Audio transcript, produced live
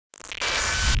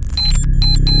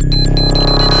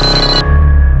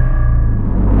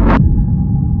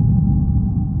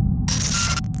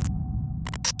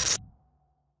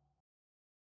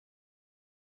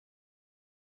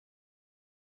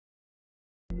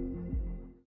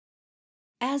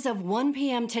As of 1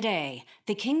 p.m. today,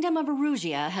 the Kingdom of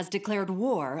Erusia has declared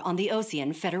war on the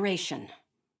Osean Federation.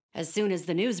 As soon as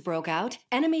the news broke out,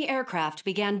 enemy aircraft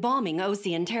began bombing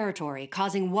Osean territory,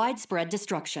 causing widespread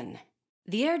destruction.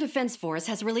 The Air Defense Force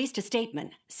has released a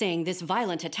statement saying this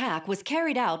violent attack was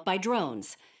carried out by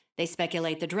drones. They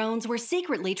speculate the drones were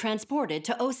secretly transported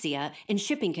to Osea in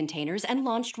shipping containers and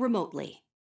launched remotely.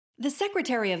 The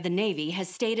Secretary of the Navy has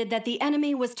stated that the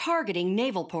enemy was targeting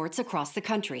naval ports across the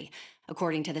country.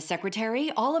 According to the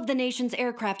Secretary, all of the nation's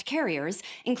aircraft carriers,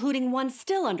 including one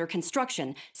still under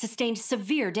construction, sustained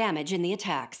severe damage in the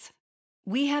attacks.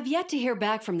 We have yet to hear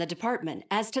back from the department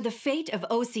as to the fate of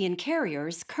Osean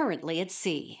carriers currently at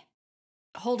sea.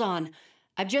 Hold on,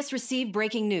 I've just received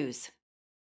breaking news.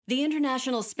 The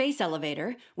International Space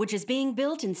Elevator, which is being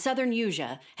built in southern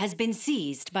Erusia, has been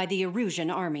seized by the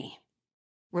Erusian army.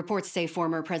 Reports say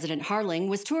former President Harling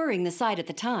was touring the site at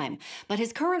the time, but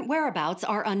his current whereabouts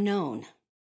are unknown.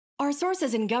 Our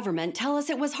sources in government tell us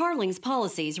it was Harling's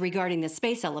policies regarding the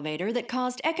space elevator that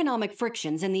caused economic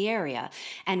frictions in the area,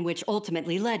 and which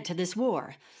ultimately led to this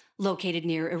war. Located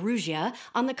near Erusia,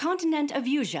 on the continent of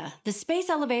Erusia, the space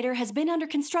elevator has been under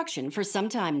construction for some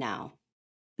time now.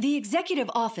 The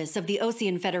Executive Office of the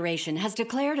Osean Federation has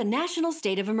declared a national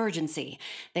state of emergency.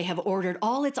 They have ordered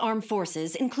all its armed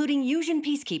forces, including Erusian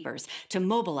peacekeepers, to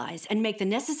mobilize and make the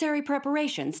necessary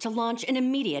preparations to launch an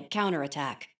immediate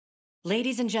counterattack.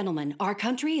 Ladies and gentlemen, our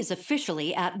country is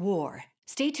officially at war.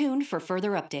 Stay tuned for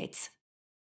further updates.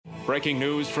 Breaking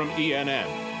news from ENN.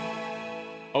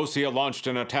 Osea launched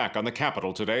an attack on the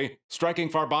capital today, striking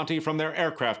Farbanti from their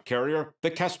aircraft carrier,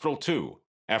 the Kestrel II.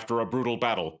 After a brutal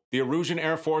battle, the Erusian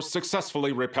Air Force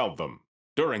successfully repelled them.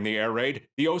 During the air raid,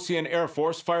 the Osean Air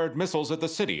Force fired missiles at the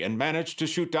city and managed to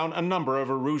shoot down a number of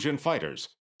Erusian fighters.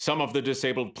 Some of the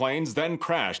disabled planes then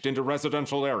crashed into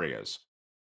residential areas.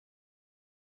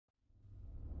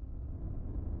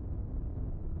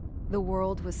 The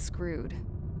world was screwed.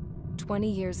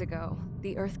 20 years ago,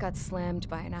 the Earth got slammed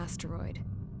by an asteroid.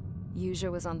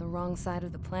 Erusia was on the wrong side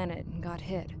of the planet and got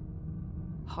hit.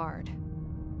 Hard.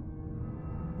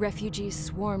 Refugees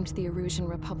swarmed the Erusian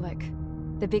Republic,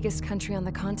 the biggest country on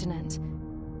the continent,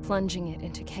 plunging it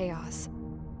into chaos.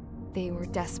 They were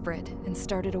desperate and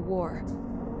started a war,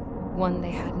 one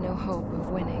they had no hope of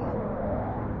winning.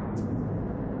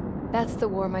 That's the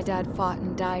war my dad fought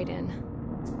and died in.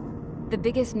 The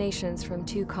biggest nations from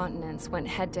 2 continents went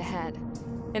head-to-head,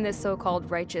 and the so-called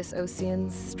righteous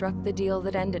Oseans struck the deal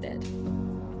that ended it.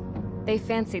 They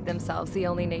fancied themselves the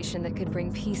only nation that could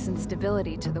bring peace and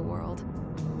stability to the world.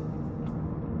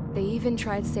 They even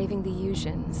tried saving the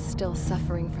Erusians, still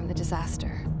suffering from the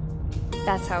disaster.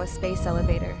 That's how a space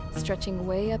elevator, stretching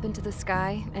way up into the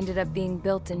sky, ended up being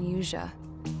built in Erusia,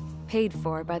 paid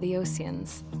for by the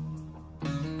Oseans.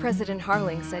 President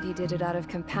Harling said he did it out of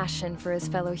compassion for his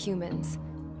fellow humans.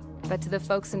 But to the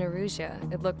folks in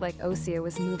Erusia, it looked like Osea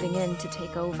was moving in to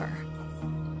take over.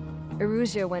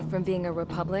 Erusia went from being a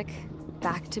republic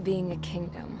back to being a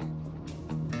kingdom.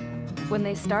 When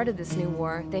they started this new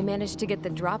war, they managed to get the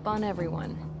drop on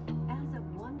everyone. As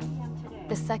of 1 p.m. today,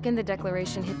 The second the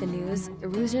declaration hit the news,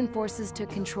 Erusian forces took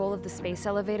control of the space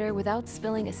elevator without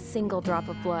spilling a single drop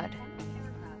of blood.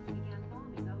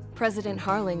 President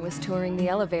Harling was touring the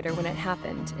elevator when it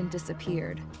happened and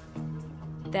disappeared.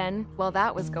 Then, while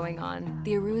that was going on,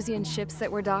 the Erusian ships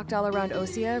that were docked all around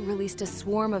Osea released a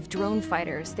swarm of drone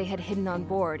fighters they had hidden on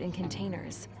board in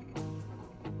containers.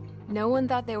 No one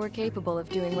thought they were capable of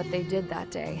doing what they did that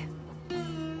day.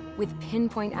 With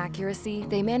pinpoint accuracy,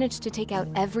 they managed to take out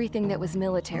everything that was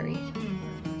military,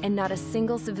 and not a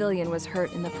single civilian was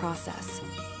hurt in the process.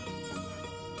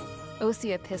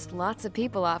 Osea pissed lots of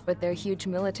people off with their huge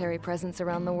military presence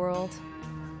around the world.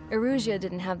 Erusia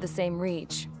didn't have the same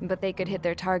reach, but they could hit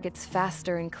their targets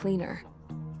faster and cleaner.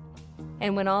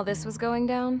 And when all this was going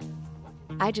down,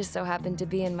 I just so happened to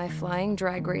be in my flying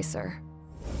drag racer.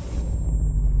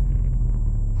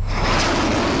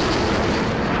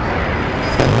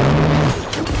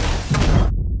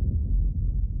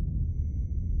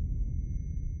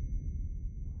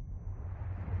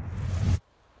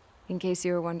 In case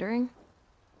you were wondering,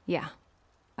 yeah,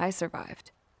 I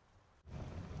survived.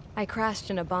 I crashed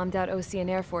in a bombed-out Osean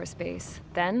Air Force base,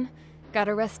 then got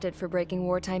arrested for breaking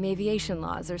wartime aviation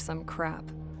laws or some crap.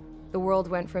 The world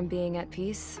went from being at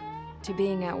peace to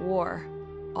being at war,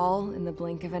 all in the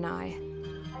blink of an eye.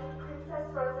 I'm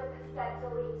Princess Rosa Cassette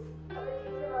Delise of the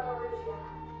Kingdom of Erusia.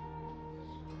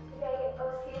 Today,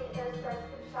 Osean airstrikes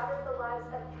have shattered the lives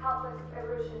of countless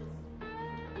Erusians.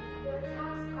 Their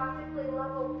attacks practically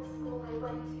leveled the school I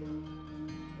went to.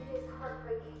 It is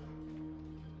heartbreaking.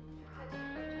 Tragic.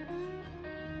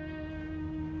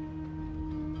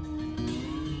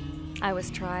 I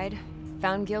was tried,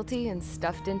 found guilty, and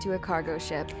stuffed into a cargo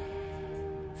ship.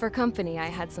 For company, I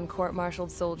had some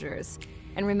court-martialed soldiers.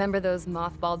 And remember those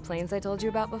mothballed planes I told you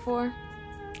about before?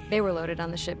 They were loaded on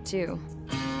the ship too.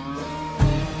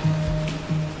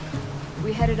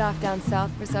 We headed off down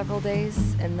south for several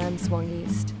days, and then swung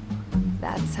east.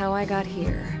 That's how I got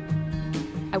here.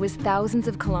 I was thousands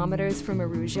of kilometers from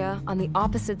Erusia, on the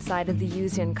opposite side of the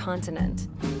Yuzian continent.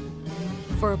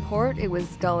 For a port, it was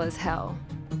dull as hell.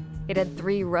 It had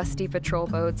 3 rusty patrol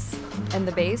boats, and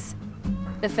the base?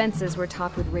 The fences were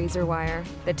topped with razor wire,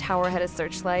 the tower had a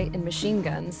searchlight and machine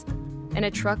guns, and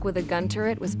a truck with a gun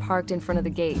turret was parked in front of the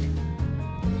gate.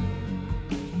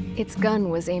 Its gun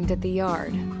was aimed at the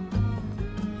yard.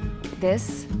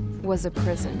 This was a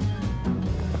prison.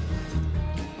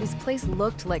 This place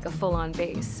looked like a full-on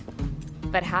base,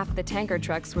 but half the tanker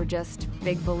trucks were just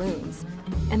big balloons,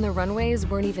 and the runways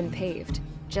weren't even paved,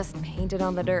 just painted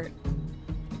on the dirt.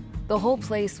 The whole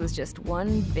place was just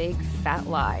one big fat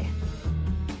lie.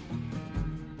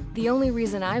 The only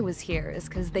reason I was here is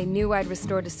because they knew I'd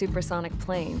restored a supersonic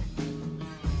plane.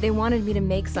 They wanted me to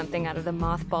make something out of the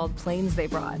mothballed planes they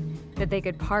brought, that they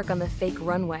could park on the fake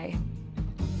runway.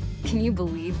 Can you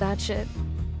believe that shit?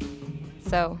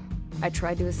 So, I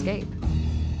tried to escape.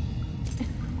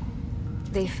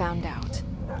 They found out,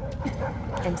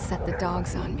 and set the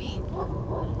dogs on me.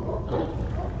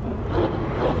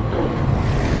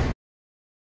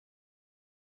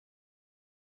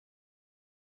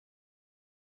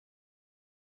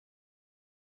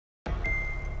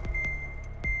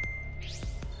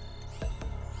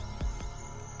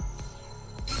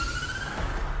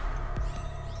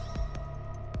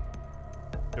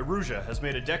 Erusia has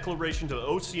made a declaration to the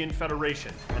Ocean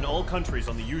Federation and all countries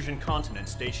on the Yuzian continent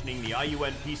stationing the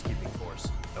IUN peacekeeping force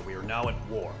that we are now at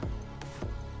war.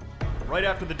 Right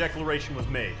after the declaration was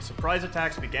made, surprise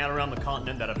attacks began around the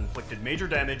continent that have inflicted major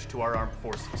damage to our armed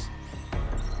forces.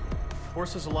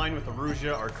 Forces aligned with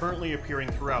Erusia are currently appearing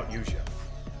throughout Yusia.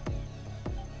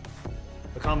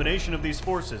 The combination of these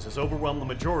forces has overwhelmed the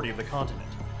majority of the continent,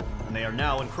 and they are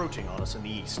now encroaching on us in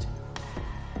the east.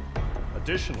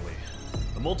 Additionally,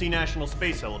 the multinational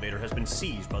space elevator has been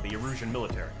seized by the Erusian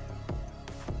military.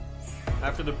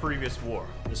 After the previous war,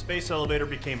 the space elevator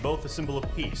became both a symbol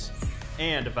of peace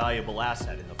and a valuable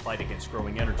asset in the fight against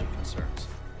growing energy concerns.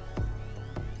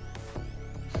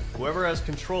 Whoever has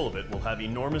control of it will have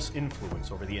enormous influence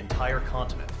over the entire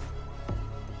continent.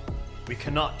 We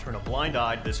cannot turn a blind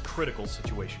eye to this critical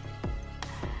situation.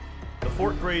 The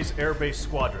Fort Gray's Air Base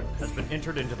Squadron has been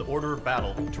entered into the order of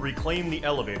battle to reclaim the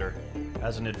elevator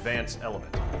as an advance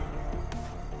element.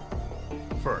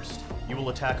 First, you will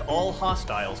attack all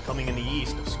hostiles coming in the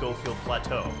east of Schofield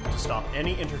Plateau to stop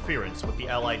any interference with the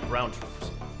Allied ground troops.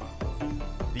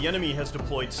 The enemy has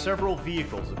deployed several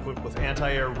vehicles equipped with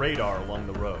anti-air radar along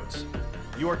the roads.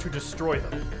 You are to destroy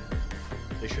them.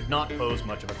 They should not pose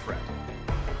much of a threat.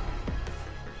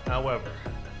 However,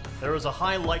 there is a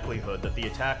high likelihood that the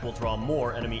attack will draw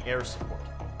more enemy air support.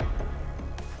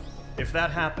 If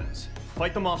that happens,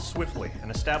 fight them off swiftly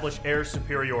and establish air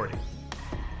superiority.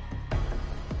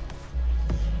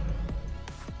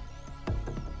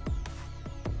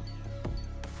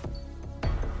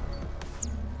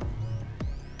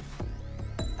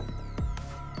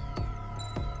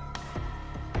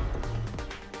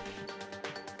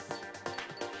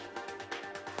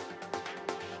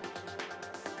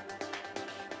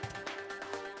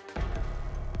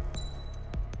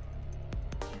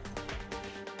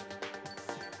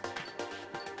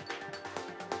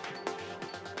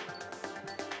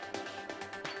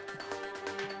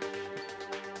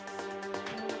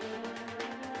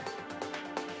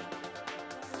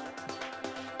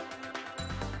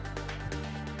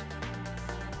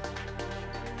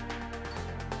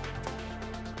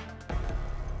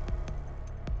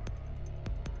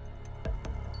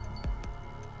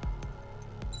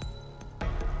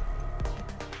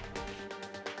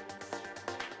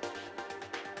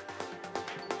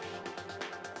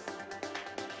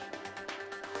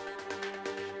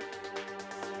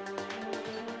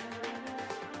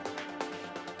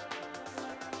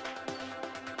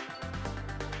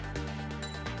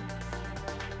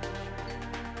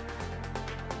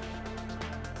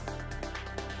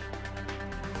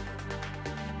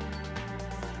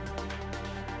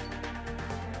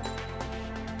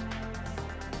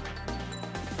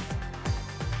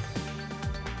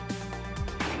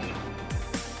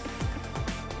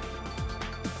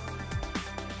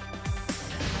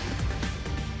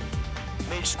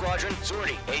 Squadron,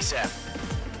 sortie, ASAP.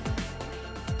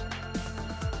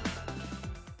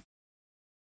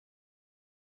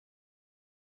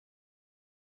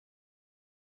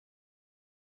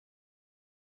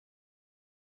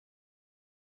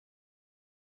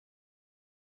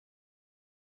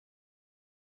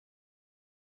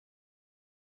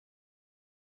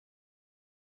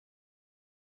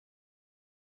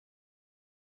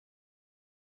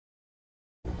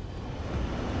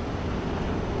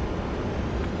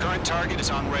 Current target is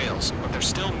on rails, but there's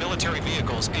still military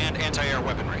vehicles and anti-air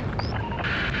weaponry.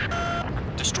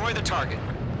 Destroy the target.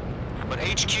 But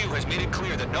HQ has made it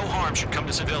clear that no harm should come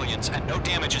to civilians and no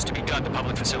damage is to be done to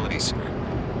public facilities.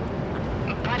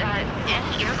 But,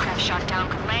 any aircraft shot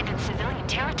down could land in civilian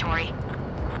territory.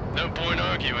 No point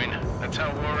arguing. That's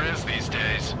how war is these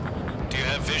days. Do you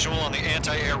have visual on the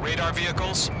anti-air radar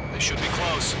vehicles? They should be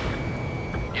close.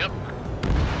 Yep.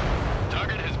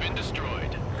 Target has been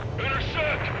destroyed.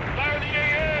 Intercept! Fire the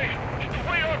AA! Get the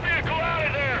radar vehicle out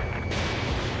of there!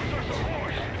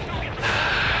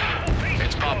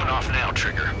 It's popping off now,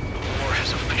 Trigger. The war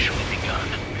has officially begun.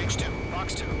 Page 2,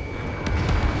 box 2.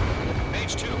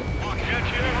 Page 2, walk in.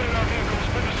 Anti-air radar vehicle's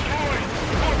been destroyed!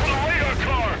 Go for the radar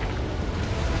car!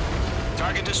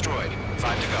 Target destroyed. 5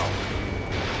 to go.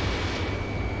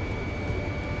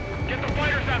 Get the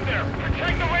fighters out there!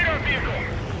 Protect the radar vehicle!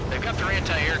 They've got their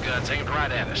anti-air guns aimed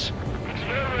right at us. It's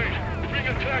air raid! We're being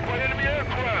attacked by enemy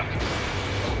aircraft!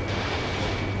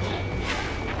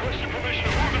 Requesting permission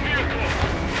to move the vehicle!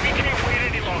 We can't wait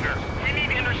any longer! We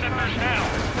need interceptors now!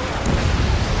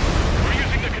 We're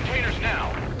using the containers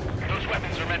now! Those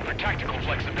weapons are meant for tactical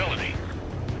flexibility.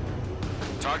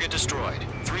 Target destroyed.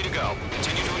 3 to go.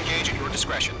 Continue to engage at your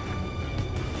discretion.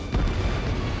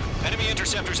 Enemy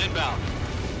interceptors inbound.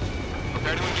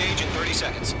 Prepare to engage in 30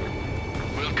 seconds.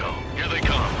 We'll go. Here they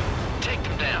come. Take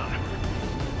them down.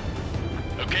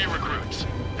 Okay, recruits.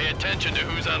 Pay attention to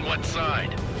who's on what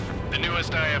side. The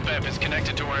newest IFF is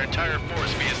connected to our entire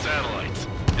force via satellites.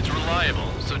 It's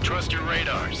reliable, so trust your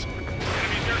radars.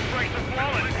 Enemy's airstrikes are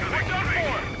falling! We're done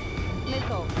for!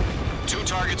 Missile. 2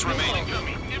 targets remaining.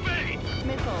 Evade!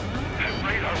 Missile. That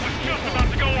radar was just about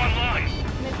to go online!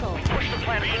 Missile. Push the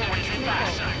planet forward too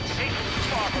fast! Safe too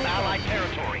far from Allied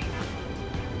territory!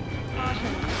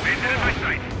 Caution. Maintain my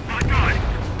sight! On guard!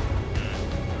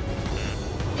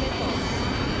 Missile.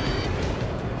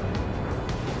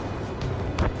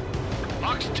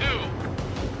 Box 2!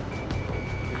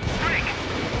 Break!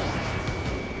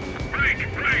 Break!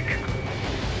 Break!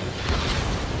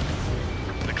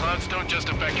 The clouds don't just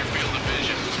affect your field of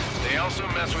vision. They also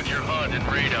mess with your HUD and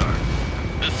radar.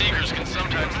 The Seekers can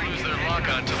sometimes lose their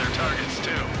lock-on to their targets,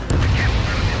 too.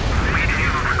 We need to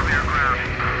use over clear ground.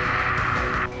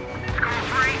 School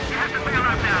 3, you have to bail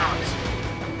out now.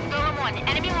 Golem 1,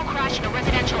 enemy will crash in a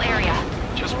residential area.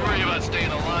 Just worry about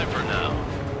staying alive for now.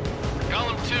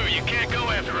 Column 2, you can't go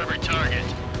after every target.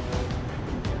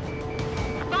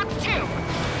 Box 2.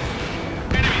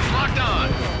 Enemies locked on!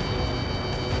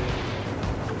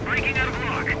 Breaking out of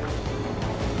lock.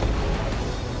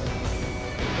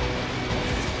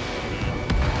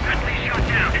 Friendly shot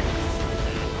down.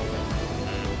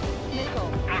 Missile.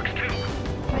 Box 2.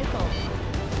 Missile.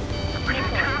 Are you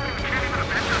currently training with a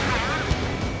vector forward?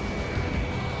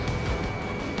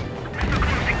 Missile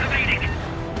closing, evading.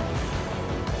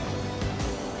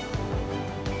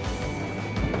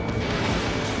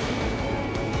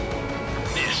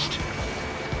 Missed.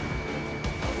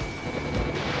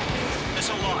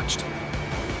 Missile launched.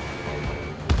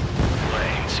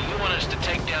 Wait, so you want us to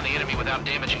take down the enemy without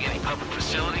damaging any public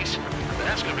facilities?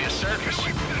 That's gonna be a circus.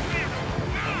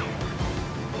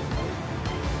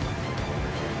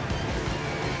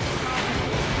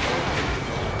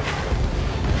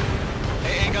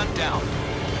 AA gun down.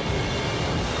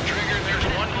 Trigger, there's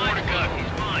one more to go.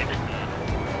 He's mine.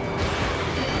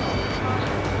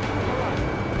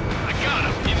 I got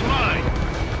him. He's mine.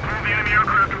 Move the enemy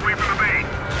aircraft away from the main.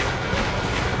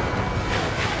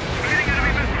 Evading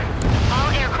enemy missile. All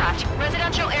aircraft,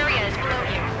 residential area is below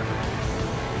you.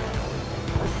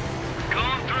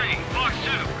 Column 3, box 2.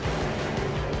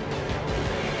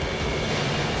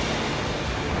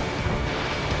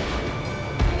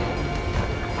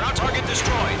 Ground target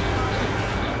destroyed.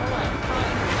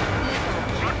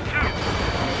 Box 2.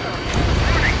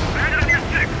 Warning, bandit on your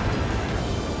 6.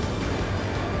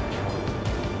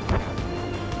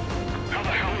 How the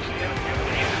hell is the enemy able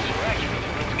to hit its direction if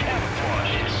it's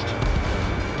camouflaged?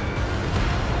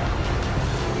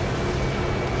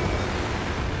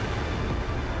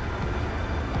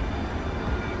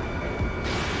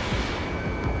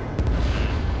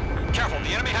 Careful,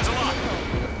 the enemy has a lock.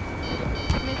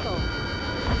 Missile.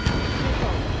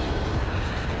 Missile.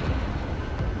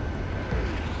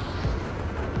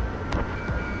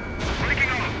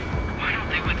 Breaking off. Why don't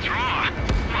they withdraw?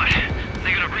 What?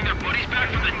 They gonna bring their buddies back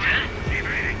from the dead?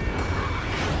 Evading.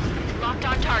 Locked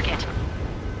on target.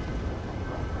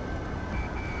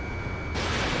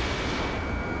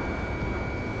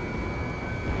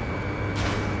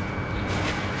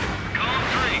 Column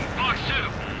 3, box 2.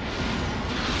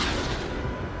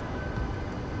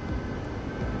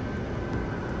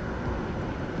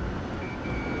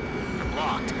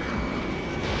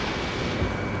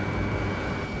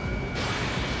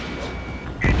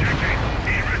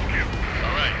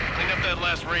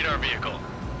 last radar vehicle.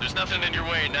 There's nothing in your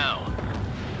way now.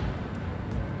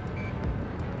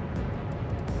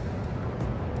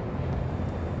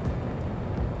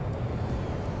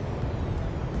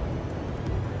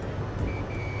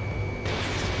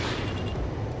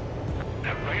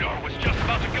 That radar was just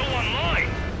about to go online.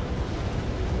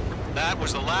 That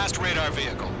was the last radar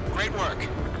vehicle. Great work.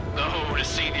 Oh, to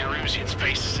see the Erusians'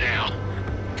 faces now.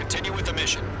 Continue with the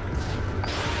mission.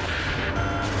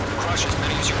 Crush as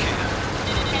many as you can.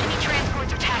 Enemy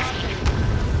transports are taxiing.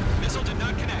 Missile did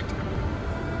not connect.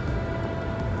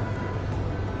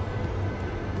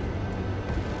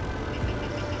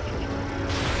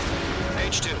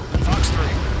 H2, Fox 3.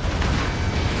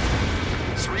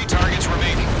 3 targets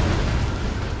remaining.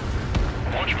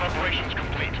 Launch preparations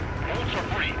complete. Bolts are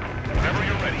free. Whenever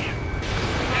you're ready.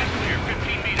 Last clear,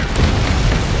 15 meters.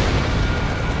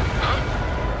 Huh?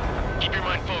 Keep your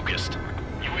mind focused.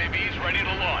 UAVs ready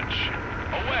to launch.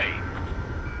 Away!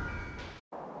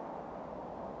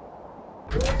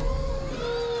 Wait!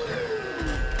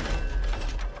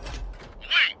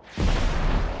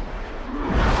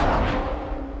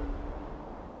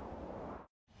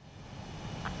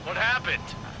 What happened?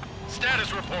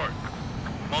 Status report.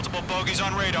 Multiple bogeys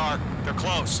on radar. They're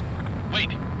close. Wait,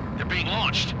 they're being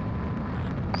launched.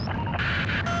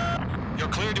 You're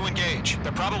cleared to engage.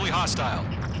 They're probably hostile.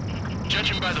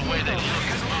 Judging by the way they look,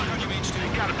 There's a lock on you, they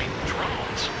H2. gotta be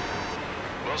drones.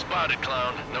 Well spotted,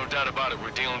 clown. No doubt about it,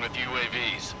 we're dealing with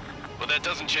UAVs. But that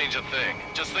doesn't change a thing.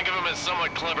 Just think of them as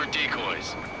somewhat clever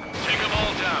decoys. Take them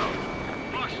all down.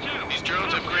 Fox 2! These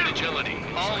drones have great agility.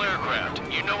 All aircraft.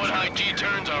 You know what high G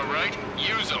turns are, right?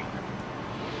 Use them.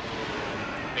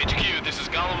 HQ, this is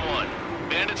Golem 1.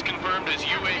 Bandits confirmed as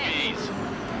UAVs.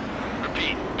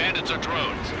 Repeat, bandits are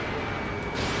drones.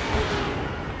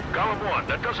 Golem 1,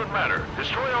 that doesn't matter.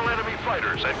 Destroy all enemy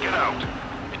fighters and get out.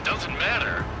 It doesn't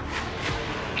matter.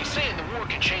 He's saying the war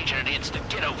can change in an instant.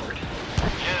 Get over it.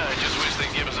 Yeah, I just wish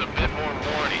they'd give us a bit more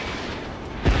warning.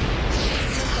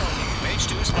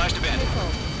 H2 splashed a bandit.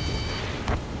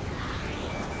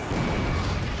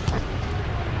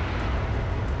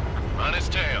 On his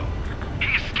tail. He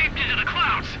escaped into the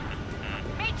clouds!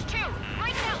 H2,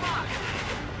 break that lock.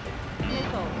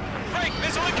 Break!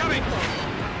 Missile incoming!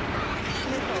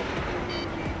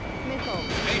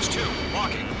 H2,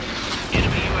 walking.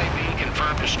 Enemy UAV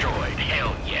confirmed destroyed.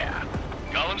 Hell yeah.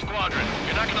 Golem Squadron,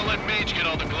 you're not gonna let Mage get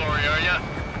all the glory, are ya?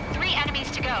 3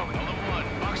 enemies to go. Golem 1,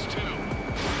 Fox 2.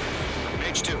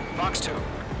 H2, Fox 2.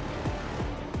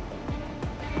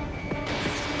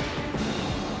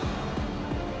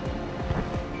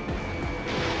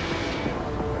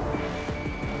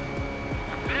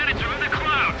 Bandits are in the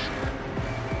clouds!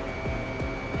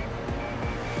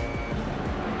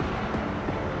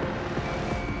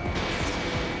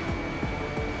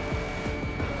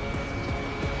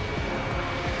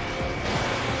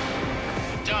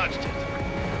 Dodged it.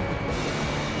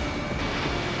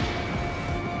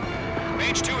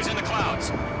 H2 is in the clouds.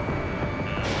 You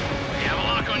have a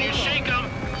lock on you, shake 'em.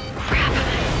 Crap.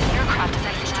 Aircraft is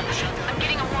icing up. I'm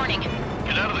getting a warning.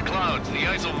 Get out of the clouds, the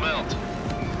ice will melt.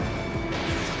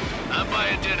 I'm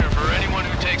buying dinner for anyone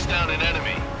who takes down an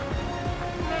enemy.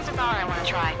 There's a bar I want to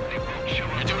try. You're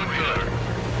doing good.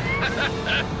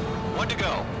 1 to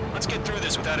go. Let's get through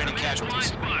this without any casualties.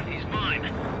 Spot, he's mine.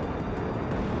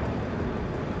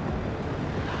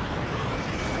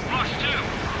 Fox 2!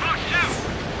 Fox 2!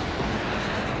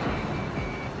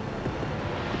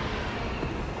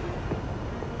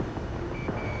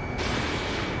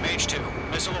 Mage 2,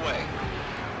 missile away.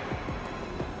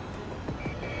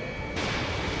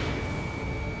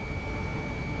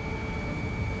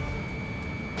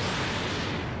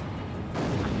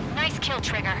 Nice kill,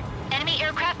 Trigger. Enemy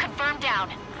aircraft confirmed down.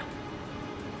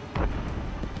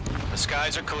 The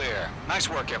skies are clear. Nice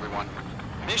work, everyone.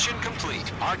 Mission complete.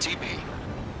 RTB.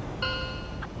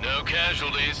 No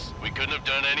casualties. We couldn't have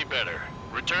done any better.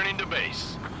 Returning to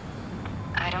base.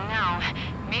 I don't know.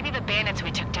 Maybe the bandits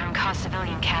we took down caused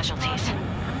civilian casualties.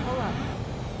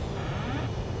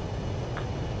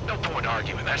 No point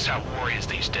arguing. That's how war is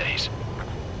these days.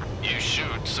 You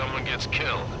shoot, someone gets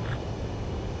killed.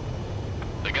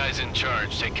 The guys in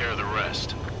charge take care of the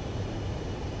rest.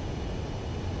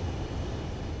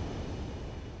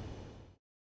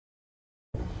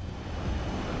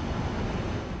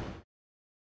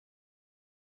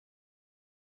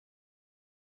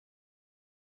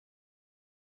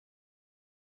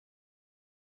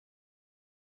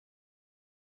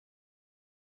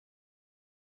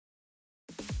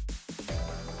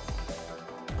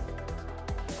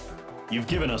 You've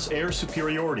given us air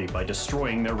superiority by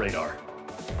destroying their radar.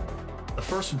 The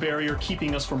first barrier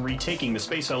keeping us from retaking the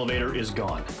space elevator is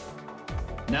gone.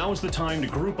 Now is the time to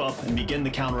group up and begin the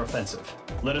counteroffensive.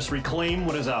 Let us reclaim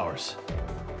what is ours.